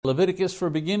Leviticus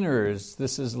for Beginners.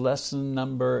 This is lesson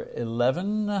number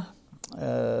 11.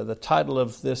 The title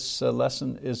of this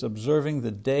lesson is Observing the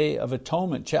Day of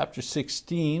Atonement, chapter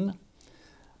 16.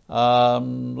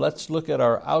 Let's look at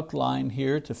our outline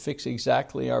here to fix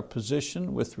exactly our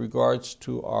position with regards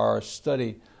to our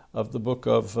study of the book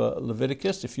of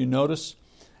Leviticus. If you notice,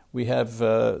 we have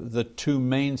the two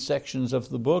main sections of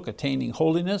the book, Attaining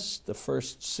Holiness, the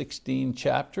first 16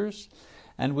 chapters,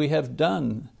 and we have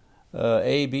done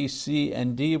A, B, C,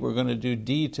 and D. We're going to do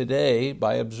D today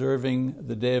by observing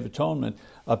the Day of Atonement,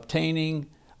 attaining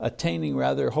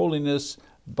holiness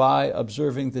by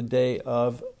observing the Day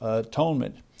of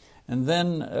Atonement. And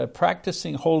then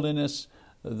practicing holiness,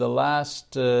 the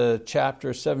last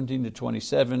chapter, 17 to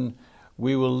 27,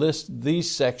 we will list these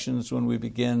sections when we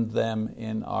begin them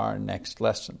in our next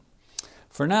lesson.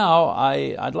 For now,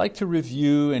 I'd like to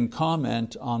review and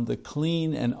comment on the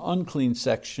clean and unclean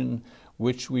section,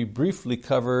 which we briefly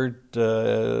covered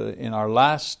in our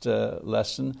last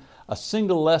lesson, a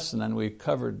single lesson, and we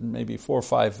covered maybe 4 or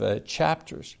 5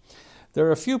 chapters. There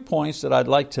are a few points that I'd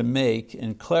like to make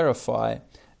and clarify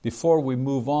before we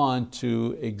move on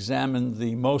to examine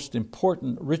the most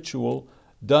important ritual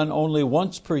done only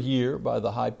once per year by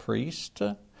the high priest,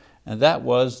 and that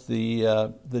was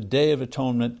the Day of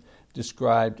Atonement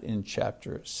described in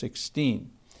chapter 16.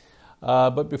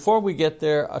 But before we get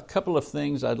there, a couple of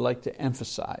things I'd like to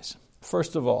emphasize.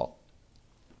 First of all,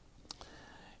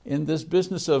 in this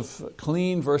business of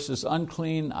clean versus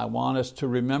unclean, I want us to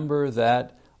remember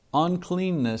that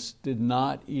uncleanness did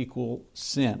not equal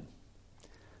sin.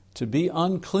 To be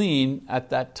unclean at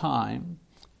that time,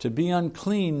 to be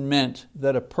unclean meant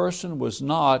that a person was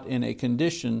not in a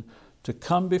condition to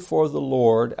come before the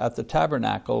Lord at the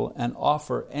tabernacle and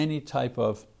offer any type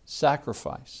of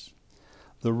sacrifice.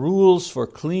 The rules for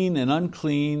clean and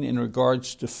unclean in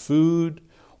regards to food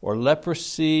or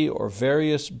leprosy or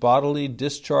various bodily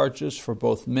discharges for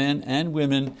both men and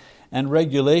women, and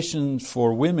regulations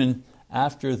for women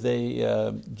after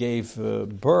they gave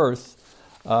birth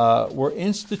were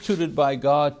instituted by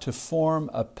God to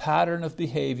form a pattern of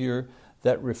behavior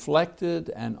that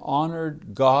reflected and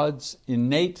honored God's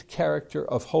innate character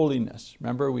of holiness.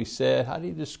 Remember we said, how do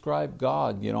you describe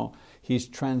God? He's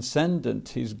transcendent,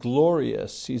 He's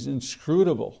glorious, He's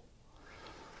inscrutable.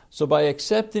 So by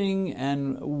accepting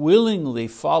and willingly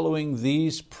following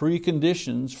these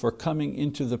preconditions for coming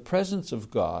into the presence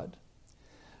of God,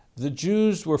 the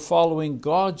Jews were following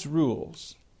God's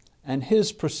rules and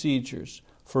His procedures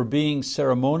for being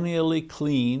ceremonially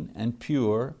clean and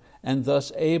pure, and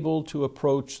thus able to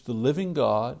approach the living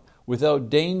God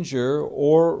without danger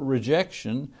or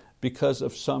rejection because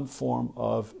of some form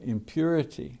of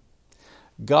impurity.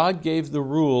 God gave the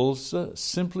rules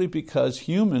simply because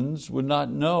humans would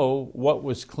not know what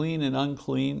was clean and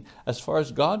unclean as far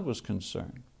as God was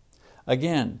concerned.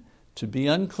 Again, to be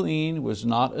unclean was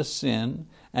not a sin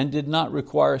and did not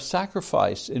require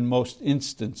sacrifice in most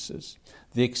instances.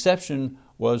 The exception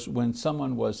was when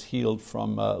someone was healed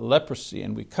from leprosy,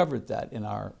 and we covered that in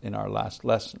our last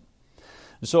lesson.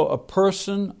 So a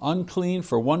person unclean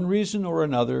for one reason or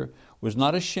another was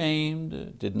not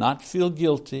ashamed, did not feel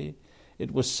guilty.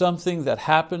 It was something that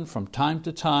happened from time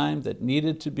to time that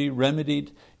needed to be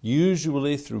remedied,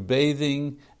 usually through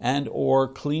bathing and or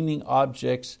cleaning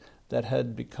objects that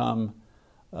had become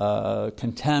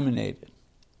contaminated.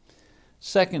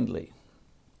 Secondly,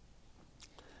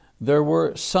 there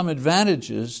were some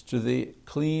advantages to the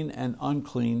clean and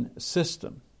unclean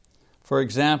system. For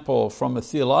example, from a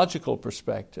theological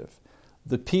perspective,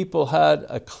 the people had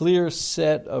a clear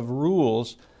set of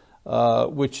rules by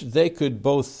which they could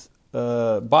both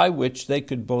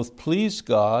please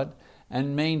God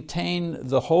and maintain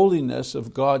the holiness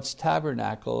of God's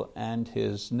tabernacle and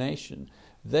His nation.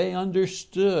 They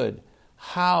understood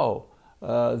how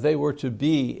they were to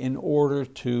be in order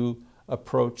to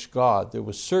approach God. There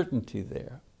was certainty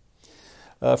there.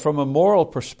 From a moral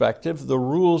perspective, the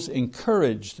rules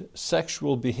encouraged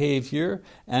sexual behavior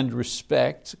and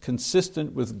respect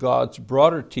consistent with God's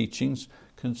broader teachings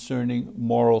concerning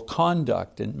moral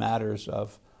conduct in matters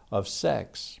of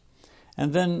sex.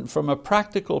 And then from a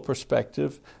practical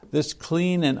perspective, this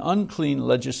clean and unclean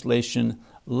legislation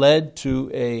led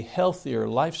to a healthier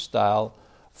lifestyle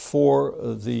for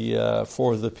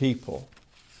the people.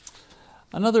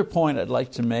 Another point I'd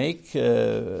like to make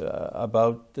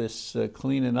about this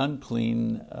clean and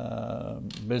unclean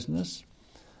business,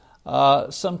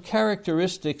 some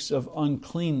characteristics of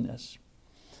uncleanness.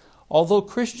 Although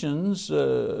Christians,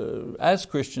 we're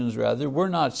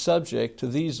not subject to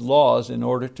these laws in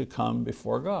order to come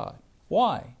before God.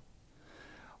 Why?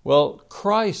 Well,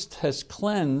 Christ has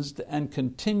cleansed and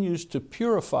continues to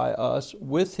purify us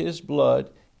with His blood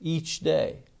each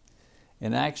day.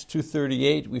 In Acts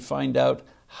 2:38, we find out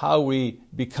how we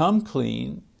become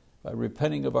clean by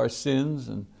repenting of our sins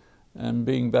and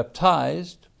being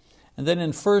baptized. And then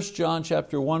in 1 John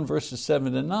chapter 1, verses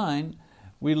 7 to 9,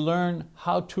 we learn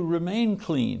how to remain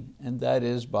clean, and that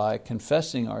is by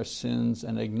confessing our sins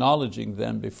and acknowledging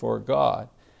them before God.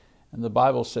 And the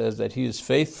Bible says that He is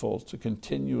faithful to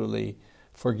continually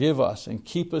forgive us and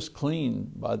keep us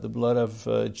clean by the blood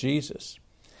of Jesus.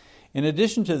 In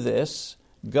addition to this,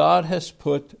 God has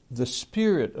put the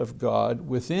Spirit of God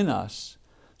within us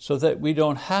so that we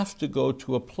don't have to go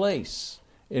to a place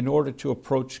in order to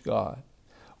approach God.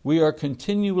 We are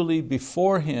continually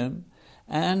before Him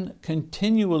and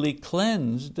continually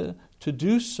cleansed to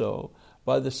do so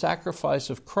by the sacrifice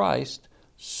of Christ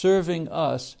serving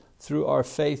us through our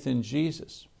faith in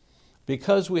Jesus.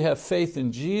 Because we have faith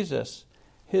in Jesus,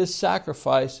 His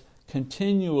sacrifice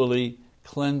continually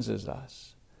cleanses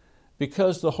us.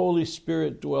 Because the Holy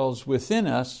Spirit dwells within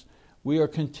us, we are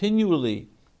continually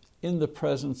in the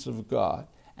presence of God.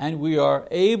 And we are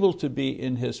able to be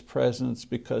in His presence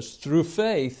because through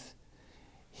faith,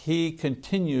 He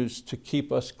continues to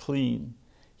keep us clean.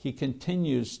 He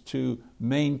continues to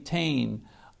maintain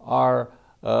our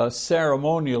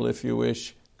ceremonial, if you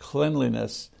wish,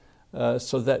 cleanliness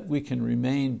so that we can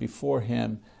remain before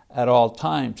Him at all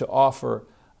time to offer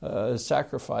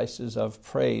sacrifices of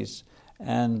praise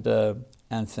and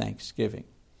thanksgiving.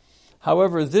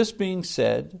 However, this being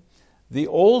said, the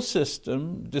old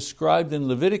system described in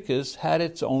Leviticus had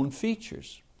its own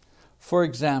features. For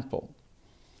example,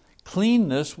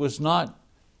 cleanness was not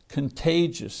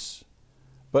contagious,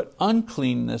 but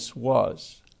uncleanness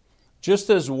was. Just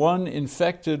as one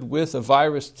infected with a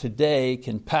virus today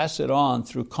can pass it on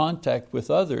through contact with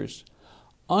others,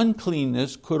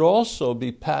 uncleanness could also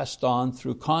be passed on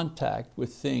through contact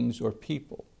with things or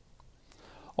people.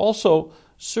 Also,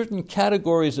 certain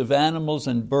categories of animals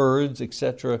and birds,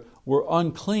 etc., were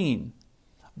unclean,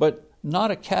 but not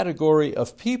a category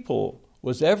of people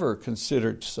was ever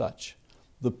considered such.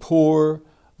 The poor,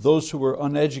 those who were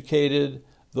uneducated,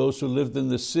 those who lived in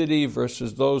the city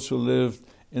versus those who lived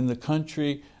in the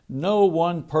country, no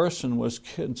one person was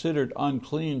considered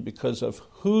unclean because of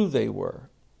who they were.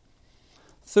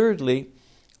 Thirdly,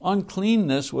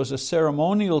 uncleanness was a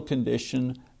ceremonial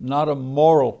condition, not a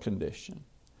moral condition.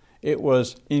 It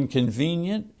was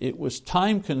inconvenient, it was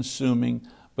time-consuming,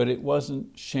 but it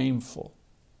wasn't shameful.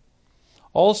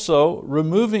 Also,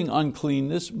 removing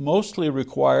uncleanness mostly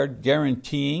required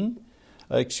quarantining,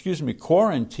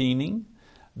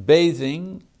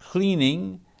 bathing,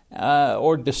 cleaning,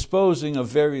 or disposing of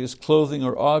various clothing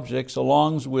or objects,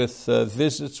 along with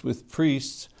visits with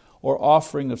priests or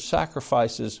offering of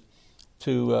sacrifices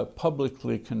to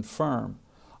publicly confirm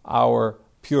our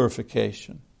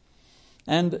purification.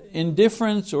 And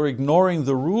indifference or ignoring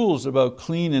the rules about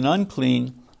clean and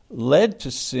unclean led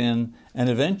to sin and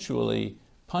eventually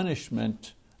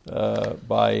punishment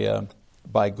by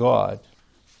God.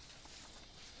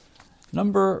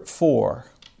 Number 4,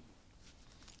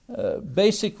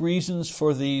 basic reasons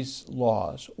for these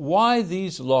laws. Why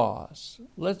these laws?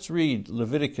 Let's read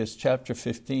Leviticus chapter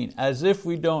 15. As if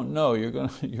we don't know, you're going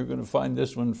to find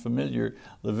this one familiar.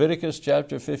 Leviticus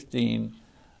chapter 15,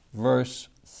 verse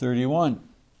 31.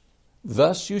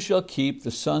 Thus you shall keep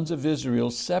the sons of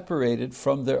Israel separated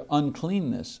from their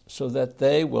uncleanness, so that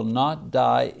they will not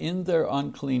die in their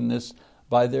uncleanness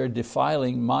by their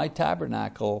defiling my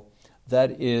tabernacle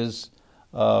that is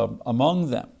among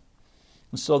them.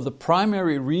 So the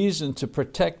primary reason to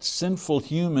protect sinful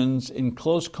humans in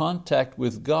close contact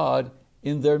with God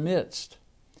in their midst.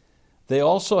 They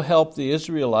also helped the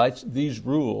Israelites, these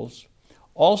rules,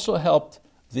 also helped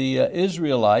the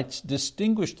Israelites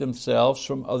distinguish themselves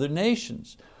from other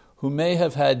nations who may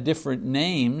have had different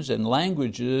names and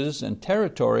languages and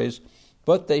territories,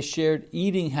 but they shared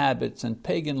eating habits and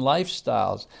pagan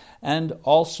lifestyles and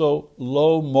also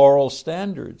low moral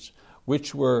standards,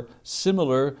 which were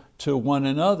similar to one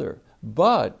another,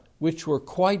 but which were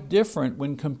quite different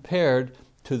when compared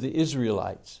to the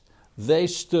Israelites. They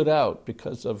stood out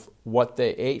because of what they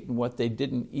ate and what they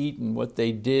didn't eat and what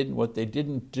they did and what they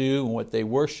didn't do and what they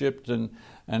worshipped and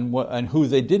who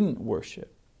they didn't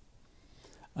worship.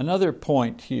 Another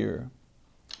point here,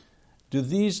 do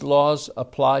these laws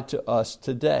apply to us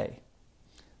today?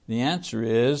 The answer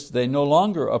is they no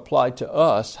longer apply to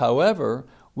us. However,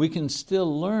 we can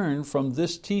still learn from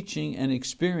this teaching and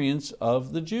experience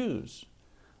of the Jews.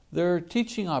 There are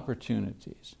teaching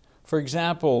opportunities. For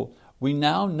example, we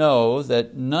now know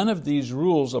that none of these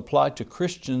rules apply to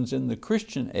Christians in the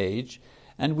Christian age,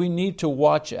 and we need to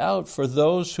watch out for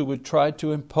those who would try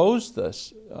to impose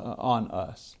this on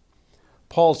us.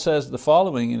 Paul says the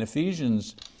following in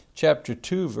Ephesians chapter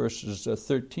 2, verses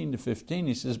 13 to 15.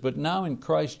 He says, "But now in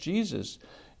Christ Jesus,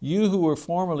 you who were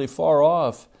formerly far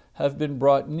off have been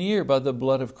brought near by the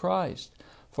blood of Christ.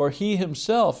 For He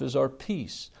Himself is our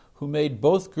peace, who made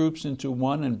both groups into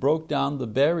one and broke down the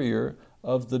barrier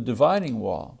of the dividing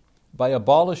wall, by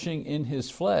abolishing in His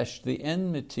flesh the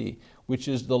enmity, which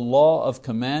is the law of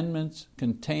commandments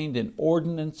contained in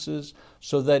ordinances,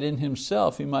 so that in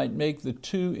Himself He might make the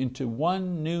two into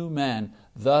one new man,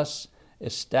 thus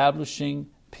establishing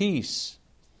peace."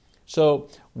 So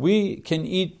we can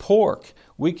eat pork,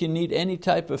 we can eat any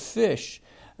type of fish,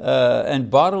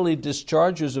 and bodily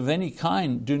discharges of any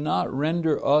kind do not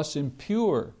render us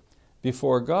impure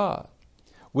before God.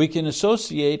 We can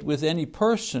associate with any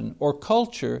person or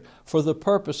culture for the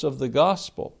purpose of the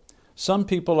gospel. Some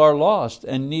people are lost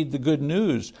and need the good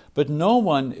news, but no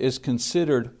one is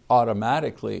considered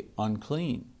automatically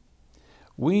unclean.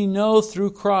 We know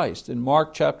through Christ in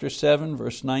Mark chapter 7,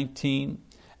 verse 19,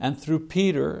 and through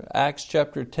Peter, Acts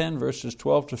chapter 10, verses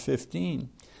 12 to 15,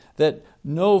 that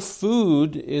no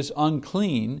food is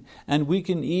unclean, and we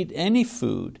can eat any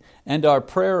food, and our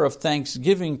prayer of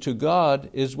thanksgiving to God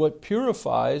is what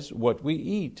purifies what we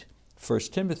eat. 1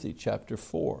 Timothy chapter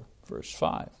 4, verse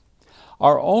 5.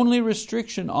 Our only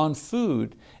restriction on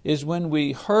food is when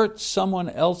we hurt someone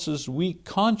else's weak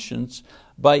conscience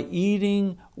by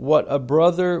eating what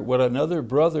another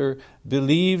brother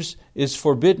believes is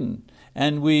forbidden,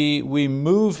 and we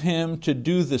move him to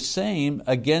do the same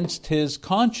against his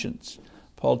conscience.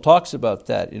 Paul talks about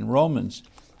that in Romans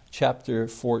chapter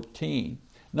 14.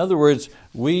 In other words,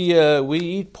 we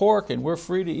eat pork, and we're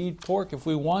free to eat pork if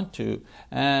we want to.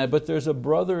 But there's a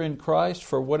brother in Christ,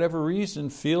 for whatever reason,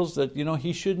 feels that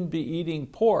he shouldn't be eating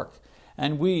pork,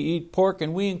 and we eat pork,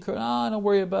 and we encourage, don't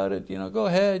worry about it. Go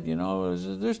ahead.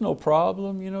 There's no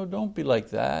problem. Don't be like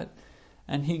that.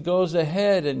 And he goes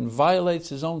ahead and violates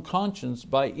his own conscience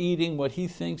by eating what he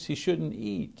thinks he shouldn't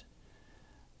eat.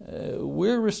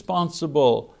 We're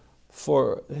responsible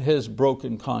for his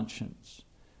broken conscience.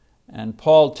 And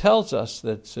Paul tells us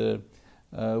that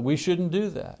we shouldn't do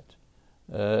that.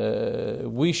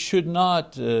 We should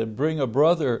not bring a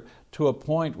brother to a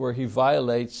point where he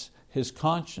violates his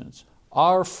conscience.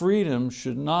 Our freedom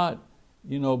should not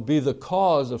be the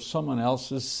cause of someone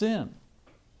else's sin.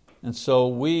 And so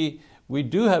we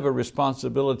do have a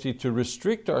responsibility to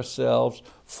restrict ourselves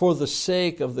for the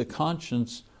sake of the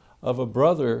conscience of a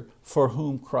brother for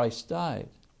whom Christ died.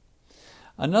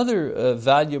 Another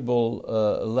valuable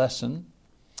lesson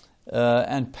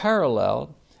and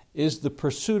parallel is the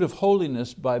pursuit of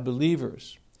holiness by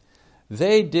believers.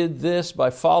 They did this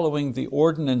by following the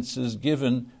ordinances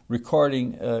given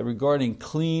regarding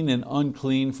clean and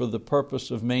unclean for the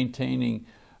purpose of maintaining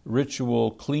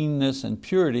ritual cleanness and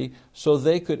purity, so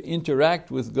they could interact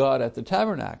with God at the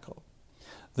tabernacle.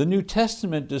 The New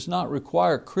Testament does not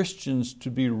require Christians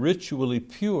to be ritually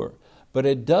pure, but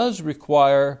it does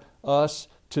require us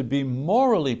to be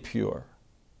morally pure.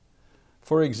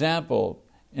 For example,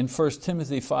 in 1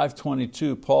 Timothy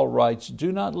 5:22, Paul writes,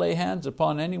 "Do not lay hands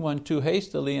upon anyone too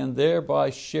hastily and thereby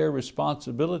share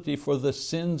responsibility for the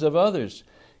sins of others.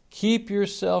 Keep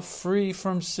yourself free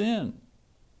from sin."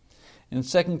 In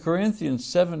 2 Corinthians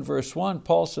 7, verse 1,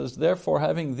 Paul says, "Therefore,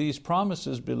 having these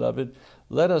promises, beloved,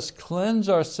 let us cleanse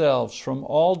ourselves from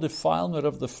all defilement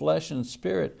of the flesh and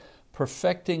spirit,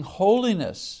 perfecting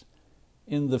holiness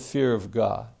in the fear of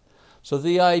God." So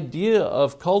the idea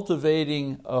of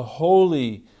cultivating a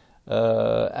holy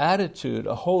attitude,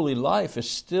 a holy life, is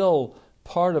still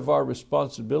part of our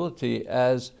responsibility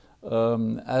as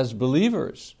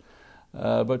believers.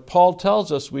 But Paul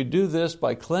tells us we do this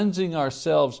by cleansing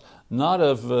ourselves not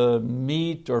of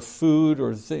meat or food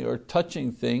or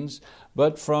touching things,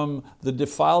 but from the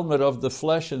defilement of the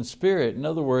flesh and spirit. In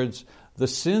other words, the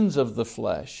sins of the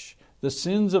flesh, the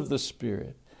sins of the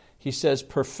spirit. He says,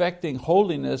 perfecting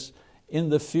holiness in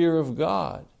the fear of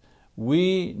God.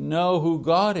 We know who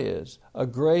God is, a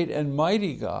great and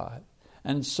mighty God.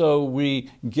 And so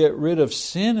we get rid of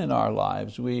sin in our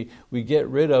lives. We get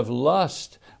rid of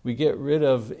lust. We get rid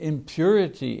of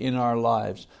impurity in our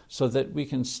lives so that we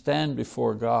can stand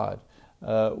before God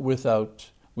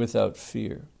without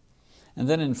fear. And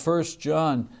then in 1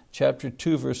 John chapter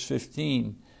 2, verse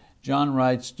 15, John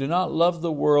writes, "Do not love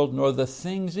the world nor the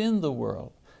things in the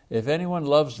world. If anyone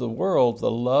loves the world,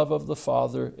 the love of the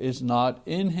Father is not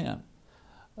in him."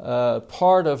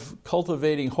 Part of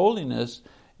cultivating holiness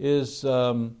is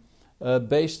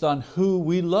based on who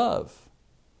we love.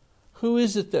 Who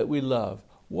is it that we love?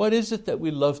 What is it that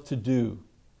we love to do?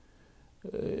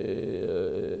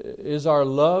 Is our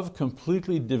love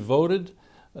completely devoted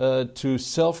to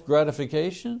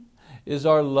self-gratification? Is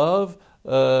our love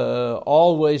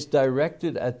always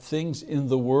directed at things in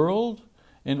the world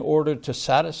in order to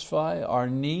satisfy our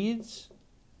needs?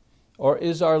 Or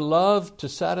is our love to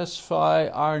satisfy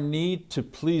our need to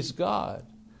please God,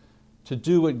 to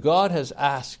do what God has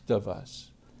asked of us,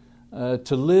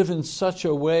 to live in such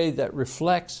a way that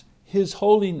reflects His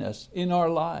holiness in our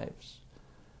lives,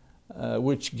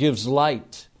 which gives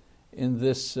light in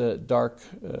this dark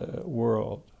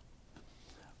world?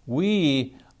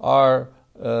 We are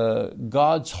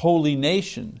God's holy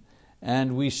nation,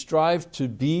 and we strive to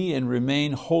be and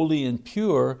remain holy and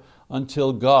pure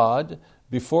until God,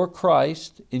 before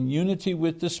Christ, in unity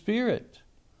with the Spirit.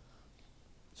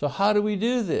 So how do we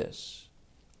do this?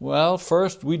 Well,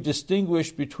 first we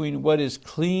distinguish between what is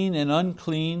clean and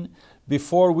unclean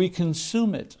before we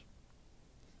consume it.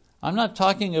 I'm not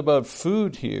talking about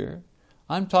food here.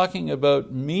 I'm talking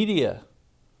about media.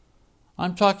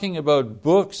 I'm talking about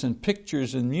books and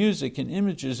pictures and music and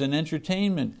images and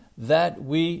entertainment that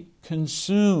we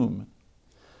consume.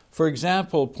 For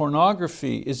example,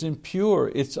 pornography is impure,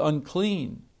 it's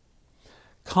unclean.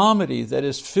 Comedy that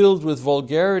is filled with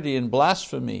vulgarity and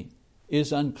blasphemy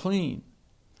is unclean.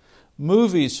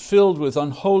 Movies filled with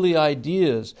unholy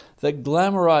ideas that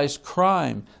glamorize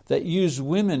crime, that use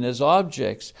women as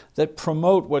objects, that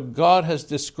promote what God has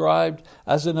described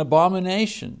as an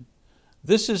abomination.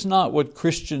 This is not what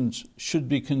Christians should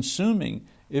be consuming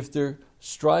if they're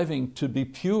striving to be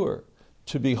pure,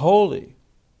 to be holy.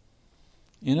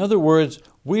 In other words,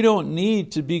 we don't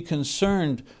need to be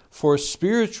concerned for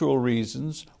spiritual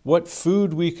reasons what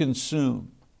food we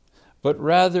consume, but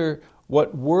rather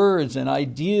what words and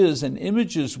ideas and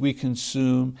images we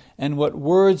consume, and what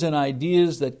words and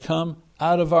ideas that come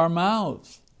out of our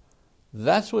mouths.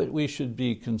 That's what we should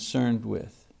be concerned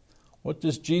with. What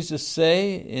does Jesus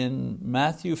say in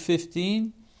Matthew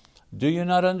 15? Do you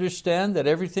not understand that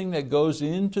everything that goes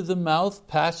into the mouth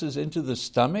passes into the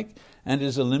stomach and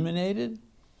is eliminated?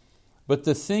 But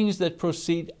the things that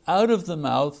proceed out of the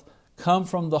mouth come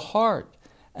from the heart,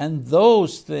 and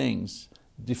those things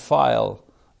defile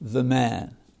the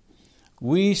man.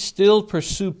 We still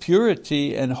pursue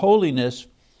purity and holiness,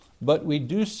 but we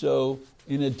do so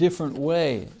in a different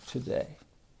way today.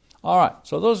 All right,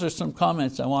 so those are some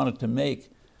comments I wanted to make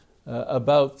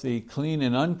about the clean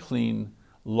and unclean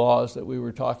laws that we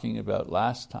were talking about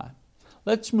last time.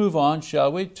 Let's move on,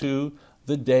 shall we, to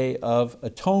the Day of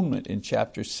Atonement in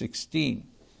chapter 16.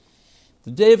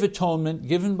 The Day of Atonement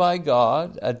given by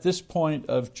God at this point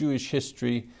of Jewish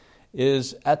history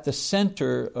is at the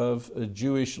center of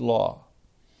Jewish law.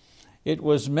 It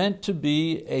was meant to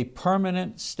be a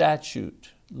permanent statute,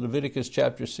 Leviticus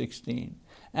chapter 16,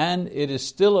 and it is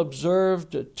still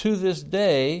observed to this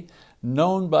day,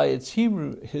 known by its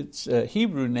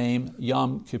Hebrew name,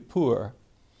 Yom Kippur.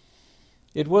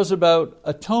 It was about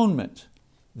atonement,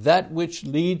 that which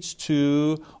leads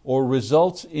to or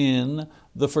results in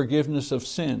the forgiveness of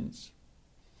sins.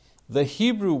 The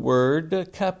Hebrew word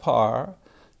kapar,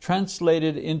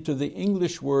 translated into the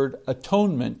English word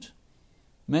atonement,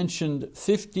 mentioned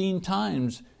 15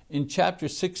 times in chapter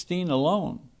 16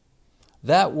 alone.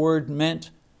 That word meant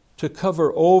to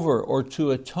cover over or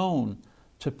to atone,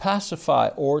 to pacify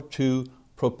or to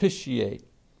propitiate.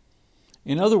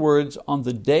 In other words, on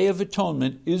the Day of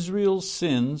Atonement, Israel's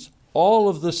sins, all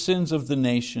of the sins of the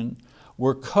nation,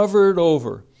 were covered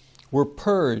over, were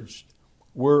purged,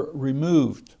 were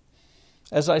removed.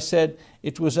 As I said,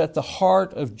 it was at the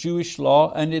heart of Jewish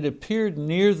law, and it appeared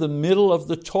near the middle of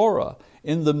the Torah,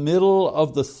 in the middle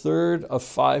of the third of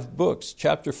 5 books.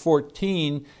 Chapter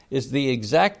 14 is the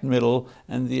exact middle,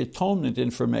 and the atonement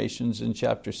information is in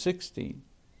chapter 16.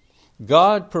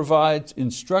 God provides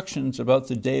instructions about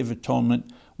the Day of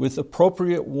Atonement with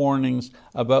appropriate warnings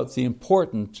about the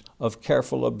importance of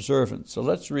careful observance. So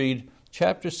let's read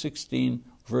chapter 16,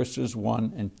 verses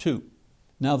 1 and 2.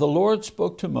 Now the Lord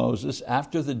spoke to Moses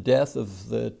after the death of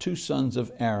the 2 sons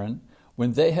of Aaron,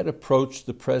 when they had approached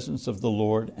the presence of the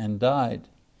Lord and died.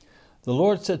 The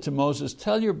Lord said to Moses,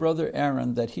 "Tell your brother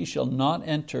Aaron that he shall not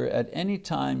enter at any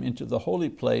time into the holy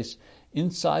place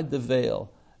inside the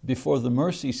veil, before the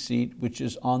mercy seat which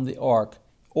is on the ark,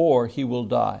 or he will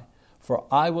die. For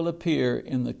I will appear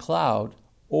in the cloud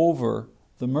over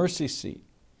the mercy seat."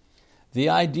 The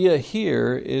idea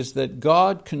here is that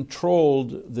God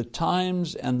controlled the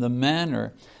times and the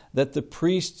manner that the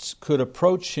priests could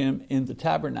approach him in the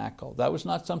tabernacle. That was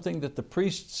not something that the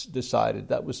priests decided.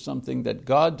 That was something that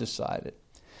God decided.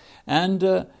 And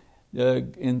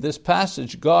in this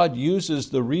passage, God uses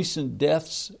the recent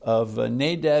deaths of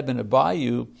Nadab and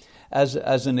Abihu as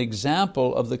an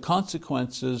example of the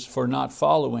consequences for not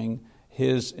following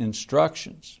his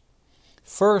instructions.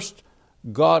 First,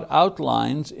 God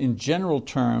outlines in general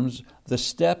terms the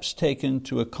steps taken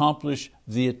to accomplish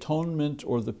the atonement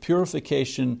or the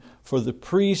purification for the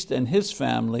priest and his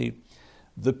family,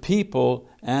 the people,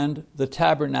 and the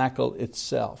tabernacle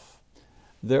itself.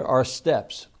 There are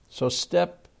steps. So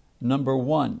step number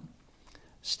one.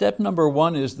 Step number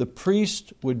one is the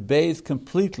priest would bathe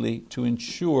completely to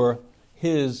ensure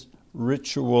his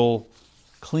ritual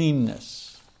cleanness.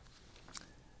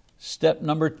 Step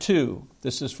number two,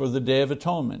 this is for the Day of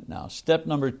Atonement now. Step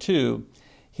number two,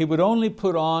 he would only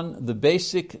put on the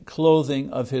basic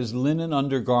clothing of his linen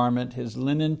undergarment, his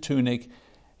linen tunic,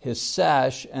 his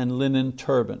sash, and linen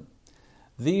turban.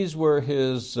 These were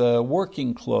his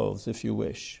working clothes, if you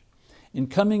wish. In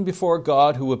coming before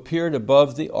God, who appeared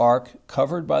above the ark,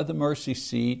 covered by the mercy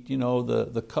seat,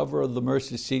 the cover of the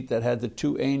mercy seat that had the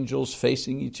two angels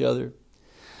facing each other,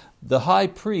 the high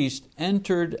priest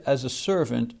entered as a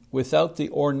servant without the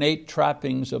ornate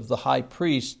trappings of the high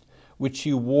priest, which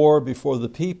he wore before the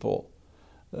people.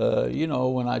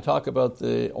 When I talk about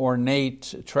the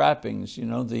ornate trappings,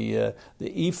 the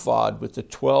ephod with the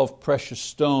 12 precious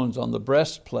stones on the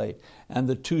breastplate and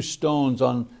the 2 stones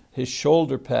on his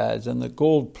shoulder pads and the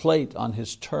gold plate on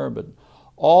his turban,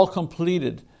 all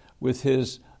completed with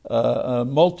his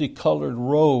multicolored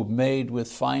robe made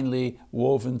with finely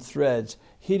woven threads.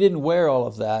 He didn't wear all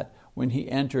of that when he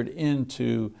entered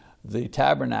into the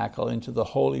tabernacle, into the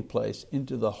holy place,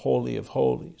 into the Holy of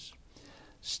Holies.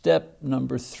 Step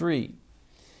number 3,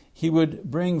 he would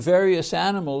bring various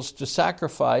animals to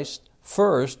sacrifice,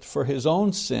 first for his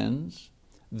own sins,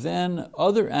 then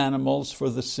other animals for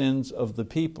the sins of the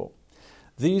people.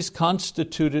 These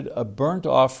constituted a burnt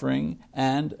offering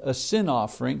and a sin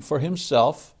offering for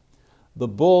himself. The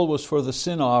bull was for the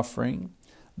sin offering.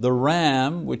 The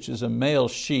ram, which is a male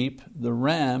sheep, the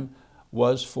ram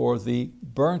was for the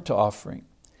burnt offering.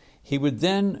 He would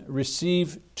then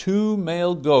receive 2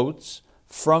 male goats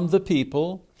from the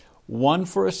people, one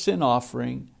for a sin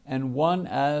offering and one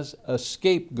as a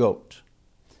scapegoat.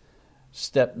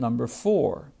 Step number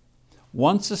 4.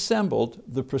 Once assembled,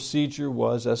 the procedure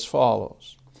was as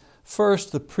follows.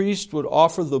 First, the priest would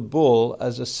offer the bull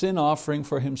as a sin offering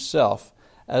for himself,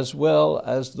 as well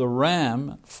as the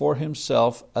ram for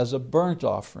himself as a burnt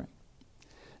offering.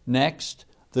 Next,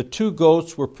 the 2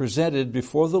 goats were presented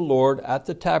before the Lord at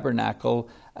the tabernacle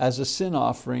as a sin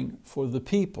offering for the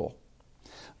people.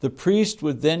 The priest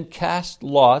would then cast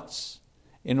lots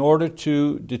in order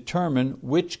to determine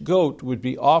which goat would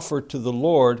be offered to the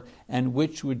Lord and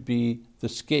which would be the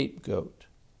scapegoat.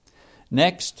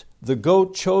 Next, the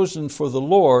goat chosen for the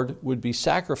Lord would be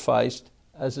sacrificed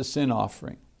as a sin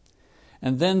offering.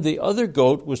 And then the other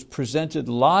goat was presented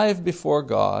live before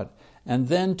God, and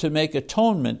then to make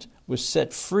atonement was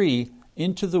set free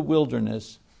into the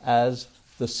wilderness as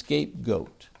the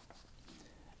scapegoat.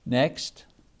 Next,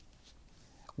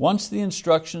 once the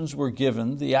instructions were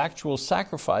given, the actual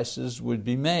sacrifices would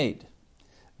be made.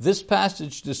 This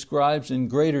passage describes in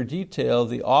greater detail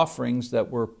the offerings that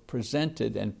were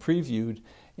presented and previewed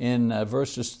in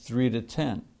verses 3 to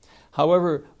 10.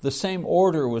 However, the same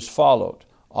order was followed.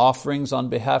 Offerings on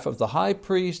behalf of the high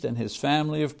priest and his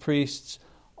family of priests,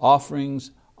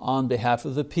 offerings on behalf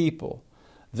of the people,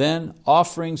 then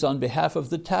offerings on behalf of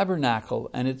the tabernacle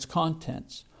and its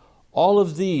contents. All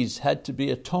of these had to be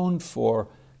atoned for,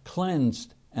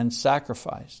 cleansed, and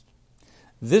sacrificed.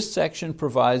 This section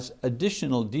provides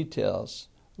additional details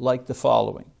like the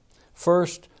following.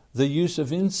 First, the use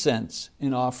of incense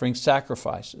in offering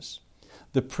sacrifices.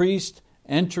 The priest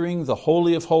entering the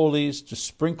Holy of Holies to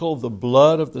sprinkle the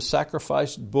blood of the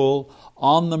sacrificed bull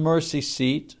on the mercy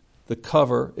seat, the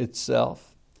cover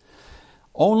itself.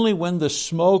 Only when the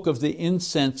smoke of the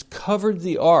incense covered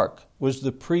the ark was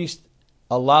the priest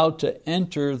allowed to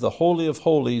enter the Holy of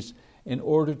Holies in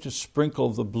order to sprinkle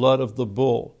the blood of the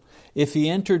bull. If he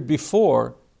entered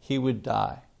before, he would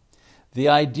die. The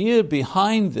idea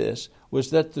behind this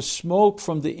was that the smoke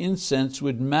from the incense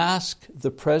would mask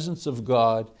the presence of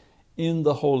God in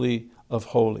the Holy of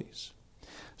Holies.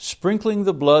 Sprinkling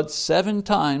the blood 7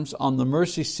 times on the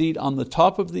mercy seat on the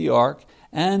top of the ark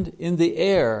and in the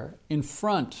air in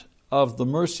front of the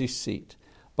mercy seat.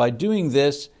 By doing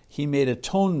this, he made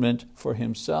atonement for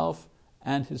himself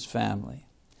and his family.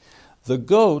 The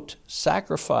goat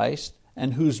sacrificed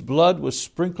and whose blood was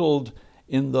sprinkled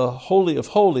in the Holy of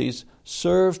Holies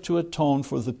served to atone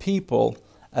for the people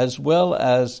as well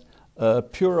as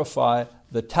purify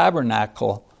the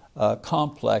tabernacle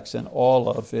complex and all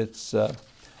of its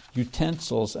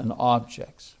utensils and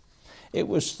objects. It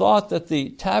was thought that the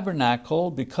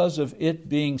tabernacle, because of it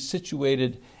being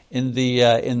situated in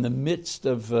the midst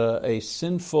of a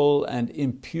sinful and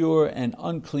impure and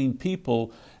unclean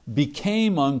people,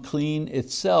 became unclean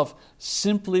itself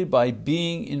simply by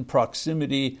being in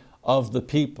proximity of the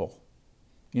people.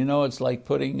 You know, it's like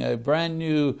putting a brand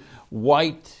new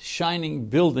white shining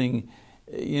building,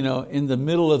 in the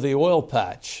middle of the oil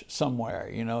patch somewhere.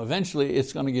 Eventually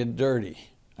it's going to get dirty.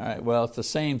 All right, well, it's the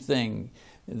same thing.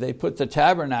 They put the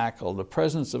tabernacle, the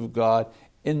presence of God,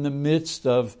 in the midst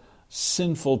of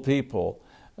sinful people.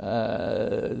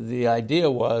 The idea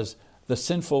was the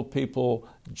sinful people,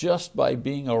 just by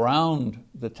being around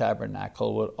the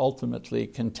tabernacle, would ultimately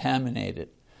contaminate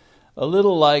it. A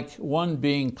little like one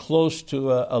being close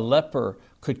to a leper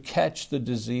could catch the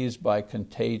disease by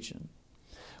contagion.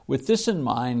 With this in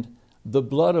mind, the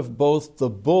blood of both the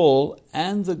bull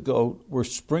and the goat were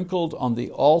sprinkled on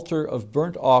the altar of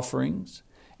burnt offerings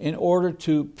in order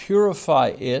to purify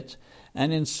it,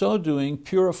 and in so doing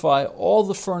purify all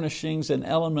the furnishings and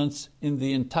elements in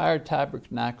the entire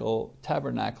tabernacle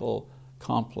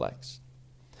complex.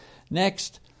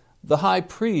 Next, the high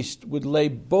priest would lay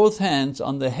both hands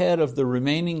on the head of the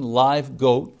remaining live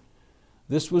goat.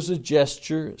 This was a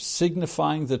gesture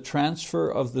signifying the transfer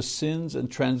of the sins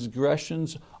and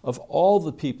transgressions of all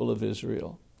the people of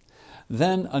Israel.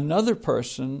 Then another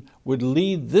person would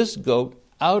lead this goat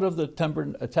out of the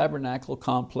tabernacle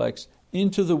complex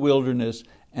into the wilderness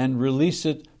and release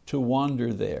it to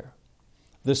wander there.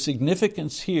 The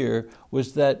significance here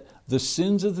was that the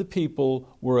sins of the people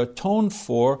were atoned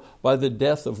for by the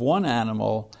death of one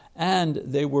animal, and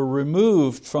they were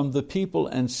removed from the people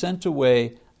and sent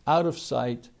away out of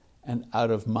sight and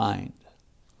out of mind.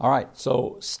 All right,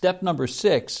 so step number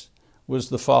 6 was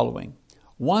the following.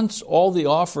 Once all the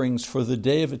offerings for the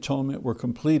Day of Atonement were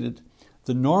completed,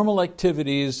 the normal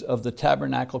activities of the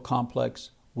tabernacle complex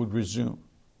would resume.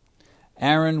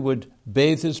 Aaron would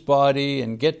bathe his body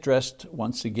and get dressed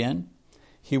once again.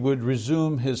 He would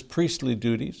resume his priestly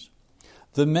duties.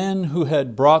 The men who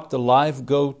had brought the live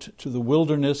goat to the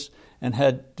wilderness and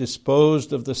had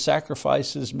disposed of the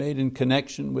sacrifices made in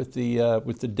connection with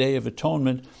the Day of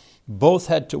Atonement both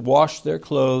had to wash their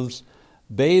clothes,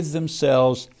 bathe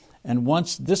themselves, and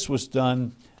once this was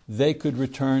done, they could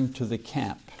return to the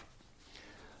camp.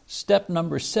 Step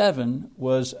number 7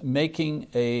 was making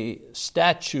a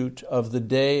statute of the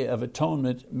Day of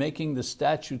Atonement, making the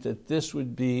statute that this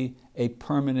would be a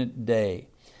permanent day.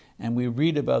 And we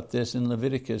read about this in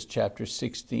Leviticus chapter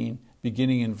 16,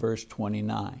 beginning in verse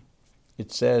 29.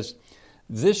 It says,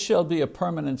 "This shall be a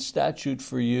permanent statute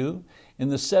for you. In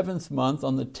the 7th month,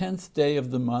 on the 10th day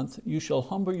of the month, you shall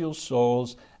humble your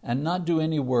souls and not do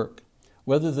any work,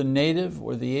 whether the native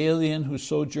or the alien who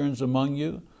sojourns among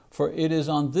you, for it is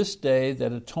on this day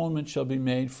that atonement shall be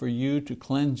made for you to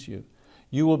cleanse you.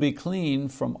 You will be clean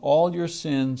from all your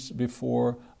sins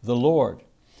before the Lord.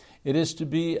 It is to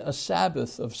be a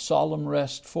Sabbath of solemn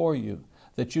rest for you,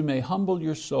 that you may humble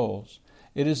your souls.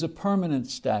 It is a permanent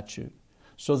statute.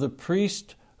 So the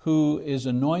priest who is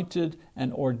anointed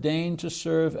and ordained to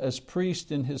serve as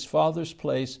priest in his father's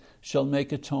place shall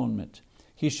make atonement.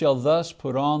 He shall thus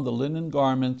put on the linen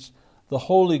garments, the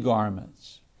holy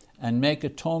garments, and make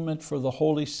atonement for the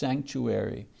holy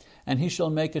sanctuary. And he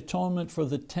shall make atonement for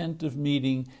the tent of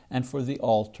meeting and for the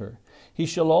altar. He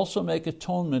shall also make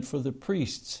atonement for the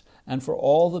priests and for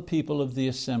all the people of the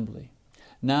assembly.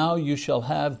 Now you shall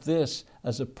have this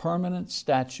as a permanent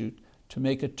statute, to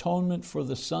make atonement for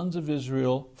the sons of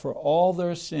Israel for all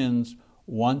their sins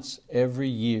once every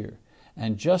year.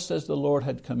 And just as the Lord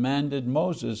had commanded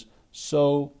Moses,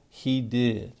 so he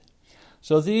did."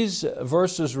 So these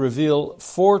verses reveal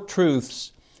 4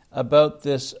 truths about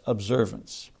this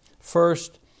observance.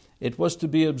 First, it was to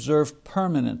be observed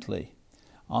permanently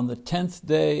on the 10th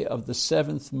day of the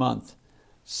 7th month,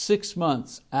 6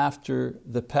 months after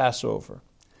the Passover.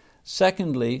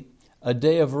 Secondly, a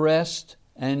day of rest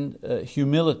and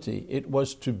humility. It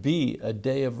was to be a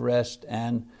day of rest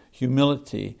and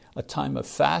humility, a time of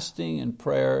fasting and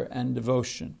prayer and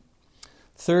devotion.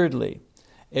 Thirdly,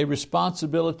 a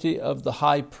responsibility of the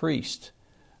high priest.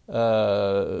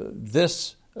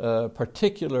 This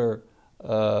particular,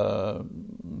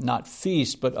 not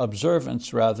feast, but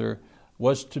observance rather,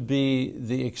 was to be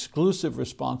the exclusive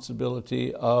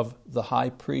responsibility of the high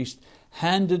priest,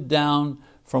 handed down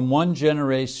from one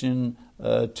generation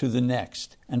to the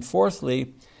next. And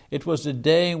fourthly, it was a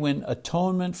day when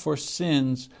atonement for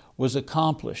sins was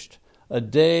accomplished, a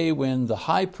day when the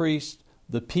high priest,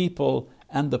 the people,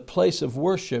 and the place of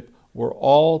worship were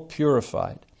all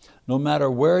purified. No matter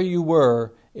where you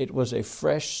were, it was a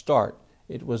fresh start.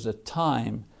 It was a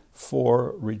time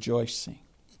for rejoicing.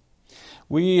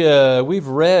 We've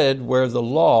read where the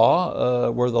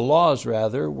laws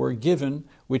were given,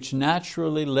 which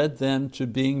naturally led them to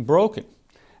being broken.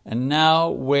 And now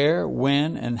where,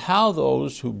 when, and how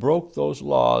those who broke those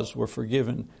laws were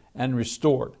forgiven and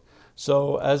restored.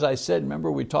 So as I said,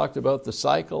 remember we talked about the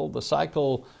cycle. The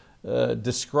cycle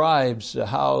describes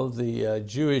how the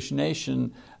Jewish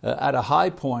nation at a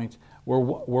high point were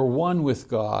one with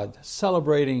God,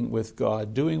 celebrating with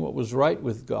God, doing what was right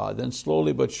with God. Then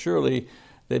slowly but surely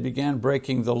they began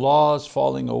breaking the laws,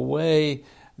 falling away.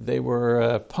 They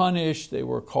were punished, they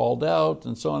were called out,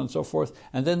 and so on and so forth.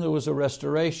 And then there was a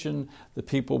restoration. The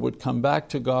people would come back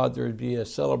to God, there would be a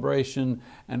celebration,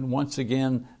 and once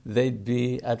again they'd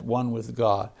be at one with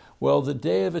God. Well, the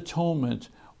Day of Atonement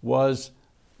was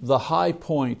the high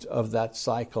point of that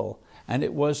cycle, and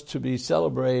it was to be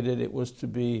celebrated, it was to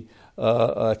be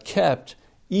kept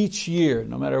each year,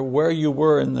 no matter where you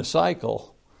were in the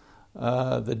cycle.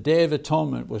 The Day of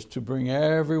Atonement was to bring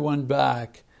everyone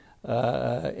back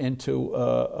into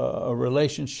a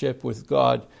relationship with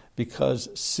God, because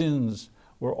sins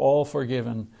were all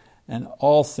forgiven and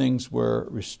all things were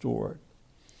restored.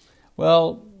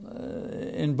 Well,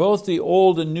 in both the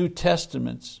Old and New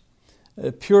Testaments,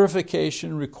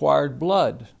 purification required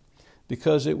blood,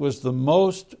 because it was the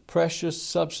most precious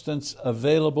substance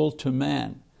available to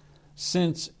man,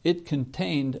 since it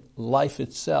contained life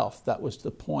itself. That was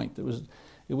the point.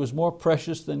 It was more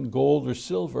precious than gold or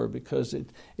silver because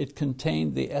it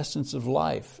contained the essence of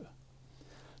life.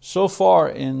 So far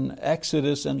in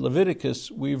Exodus and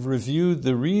Leviticus, we've reviewed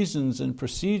the reasons and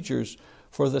procedures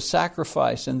for the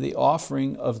sacrifice and the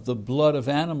offering of the blood of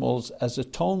animals as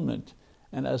atonement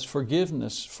and as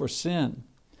forgiveness for sin.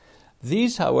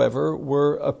 These, however,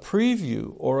 were a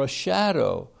preview or a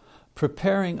shadow,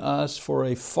 preparing us for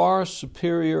a far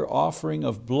superior offering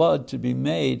of blood to be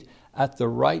made at the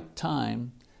right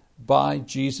time by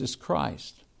Jesus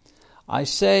Christ. I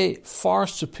say far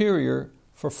superior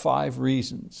for 5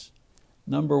 reasons.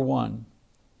 Number 1,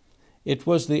 it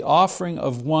was the offering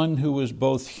of one who was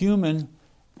both human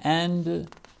and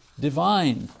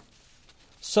divine.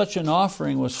 Such an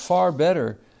offering was far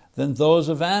better than those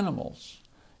of animals.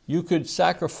 You could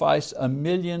sacrifice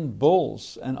 1,000,000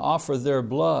 bulls and offer their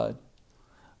blood,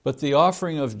 but the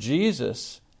offering of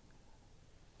Jesus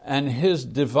and His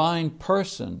divine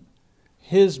person,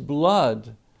 His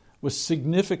blood, was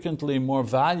significantly more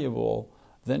valuable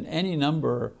than any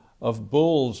number of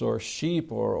bulls or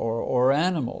sheep or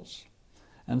animals.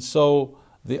 And so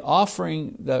the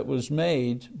offering that was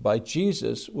made by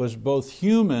Jesus was both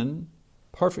human,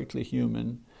 perfectly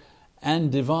human,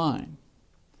 and divine.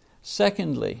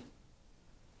 Secondly,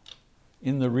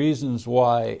 in the reasons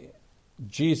why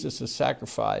Jesus'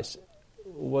 sacrifice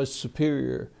was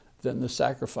superior than the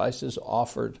sacrifices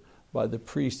offered by the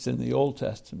priests in the Old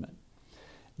Testament,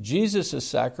 Jesus'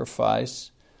 sacrifice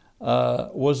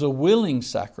was a willing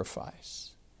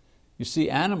sacrifice. You see,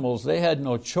 animals, they had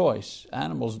no choice.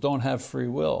 Animals don't have free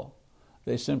will.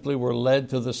 They simply were led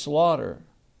to the slaughter.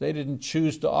 They didn't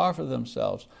choose to offer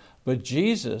themselves. But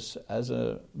Jesus, as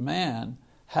a man,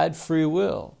 had free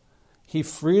will. He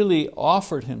freely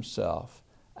offered Himself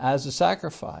as a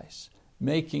sacrifice,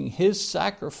 making His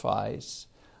sacrifice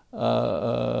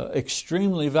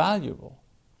extremely valuable.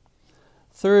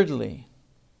 Thirdly,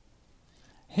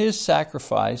 His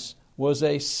sacrifice was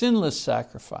a sinless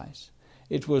sacrifice.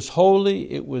 It was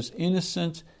holy, it was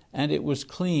innocent, and it was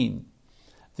clean.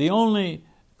 The only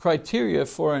criteria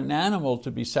for an animal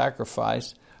to be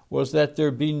sacrificed was that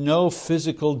there be no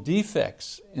physical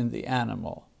defects in the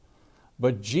animal.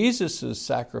 But Jesus'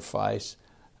 sacrifice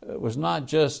was not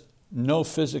just no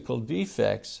physical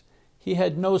defects. He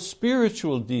had no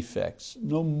spiritual defects,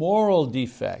 no moral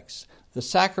defects. The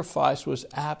sacrifice was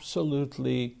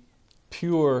absolutely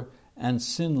pure and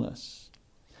sinless.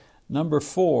 Number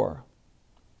 4,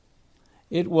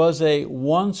 it was a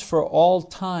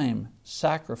once-for-all-time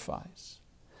sacrifice.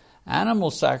 Animal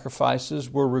sacrifices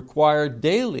were required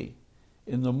daily,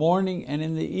 in the morning and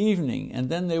in the evening, and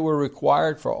then they were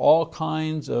required for all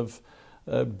kinds of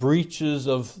breaches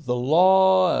of the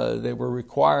law. They were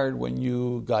required when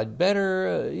you got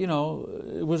better.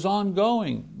 It was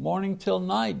ongoing, morning till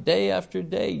night, day after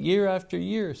day, year after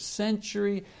year,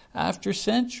 century after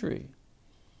century.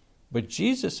 But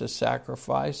Jesus'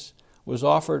 sacrifice was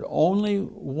offered only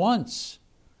once,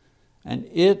 and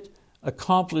it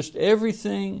accomplished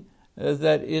everything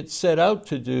that it set out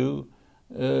to do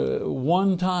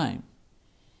one time.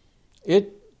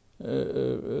 It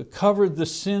covered the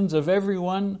sins of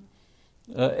everyone,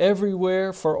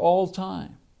 everywhere, for all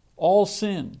time, all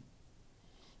sin.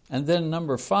 And then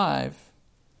number 5,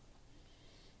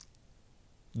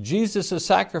 Jesus'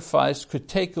 sacrifice could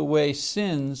take away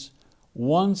sins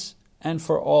once and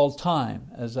for all time,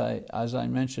 as I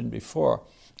mentioned before.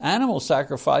 Animal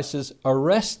sacrifices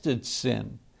arrested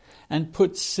sin and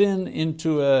put sin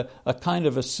into a kind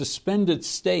of a suspended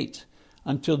state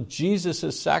until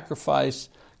Jesus' sacrifice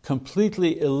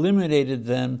completely eliminated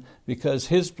them, because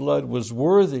His blood was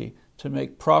worthy to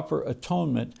make proper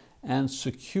atonement and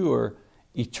secure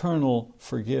eternal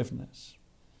forgiveness.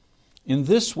 In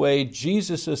this way,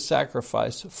 Jesus'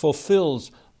 sacrifice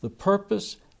fulfills the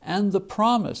purpose and the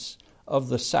promise of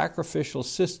the sacrificial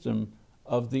system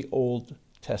of the Old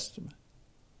Testament.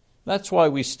 That's why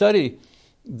we study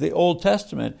the Old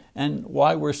Testament and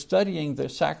why we're studying the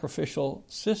sacrificial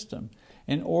system,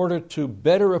 in order to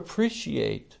better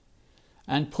appreciate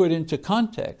and put into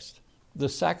context the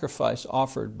sacrifice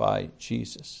offered by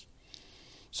Jesus.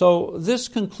 So this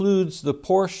concludes the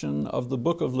portion of the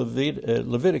book of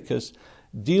Leviticus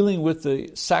dealing with the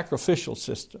sacrificial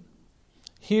system.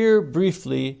 Here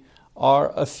briefly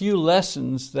are a few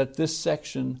lessons that this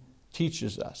section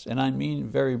teaches us, and I mean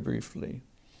very briefly.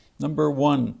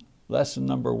 Lesson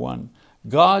number one,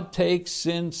 God takes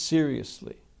sin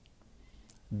seriously.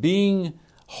 Being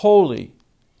holy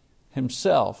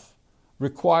Himself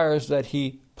requires that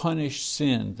He punish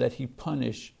sin, that He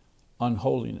punish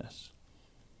unholiness.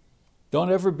 Don't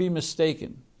ever be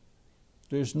mistaken.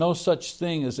 There's no such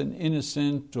thing as an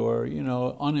innocent or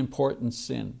unimportant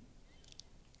sin.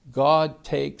 God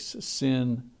takes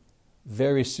sin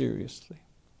very seriously.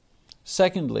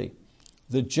 Secondly,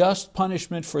 the just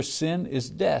punishment for sin is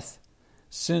death,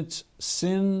 since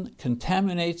sin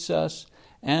contaminates us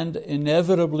and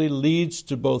inevitably leads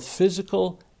to both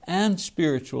physical and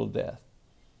spiritual death.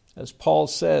 As Paul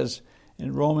says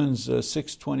in Romans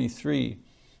 6:23,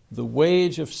 the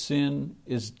wage of sin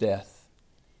is death.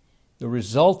 The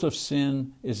result of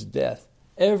sin is death.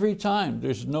 Every time,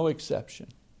 there's no exception.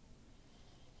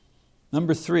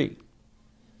 Number 3,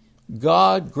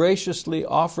 God graciously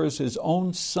offers His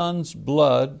own Son's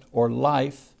blood or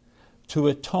life to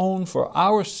atone for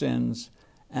our sins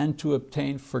and to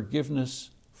obtain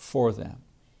forgiveness for them.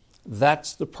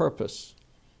 That's the purpose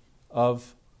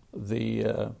of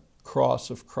the cross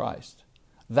of Christ.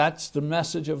 That's the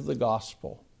message of the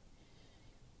gospel.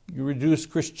 You reduce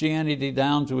Christianity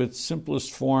down to its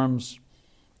simplest forms.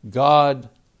 God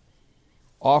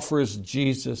offers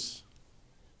Jesus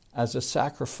as a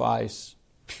sacrifice,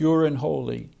 pure and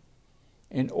holy,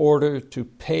 in order to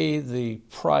pay the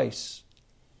price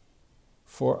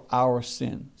for our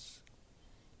sins.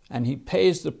 And He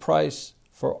pays the price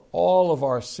for all of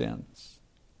our sins.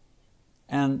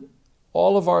 And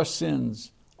all of our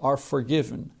sins are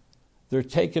forgiven. They're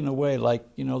taken away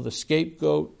like, the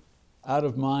scapegoat, out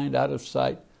of mind, out of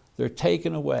sight. They're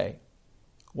taken away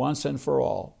once and for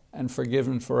all and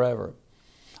forgiven forever.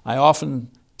 I often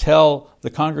tell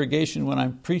the congregation when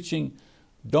I'm preaching,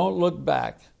 don't look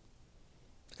back.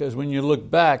 Because when you look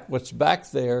back, what's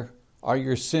back there are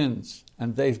your sins,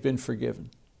 and they've been forgiven.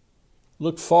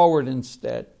 Look forward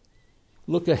instead.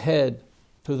 Look ahead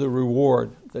to the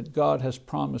reward that God has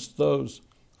promised those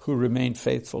who remain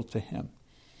faithful to Him.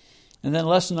 And then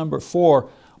lesson number 4,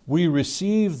 we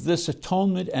receive this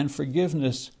atonement and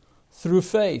forgiveness through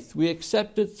faith. We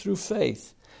accept it through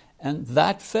faith. And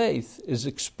that faith is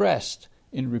expressed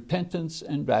in repentance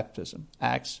and baptism.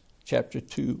 Acts chapter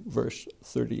 2, verse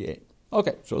 38.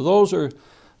 Okay, so those are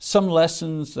some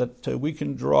lessons that we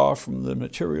can draw from the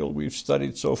material we've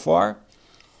studied so far.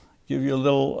 Give you a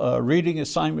little reading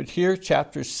assignment here,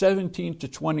 chapters 17 to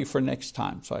 20 for next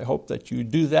time. So I hope that you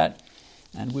do that,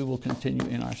 and we will continue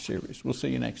in our series. We'll see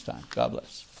you next time. God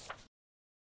bless.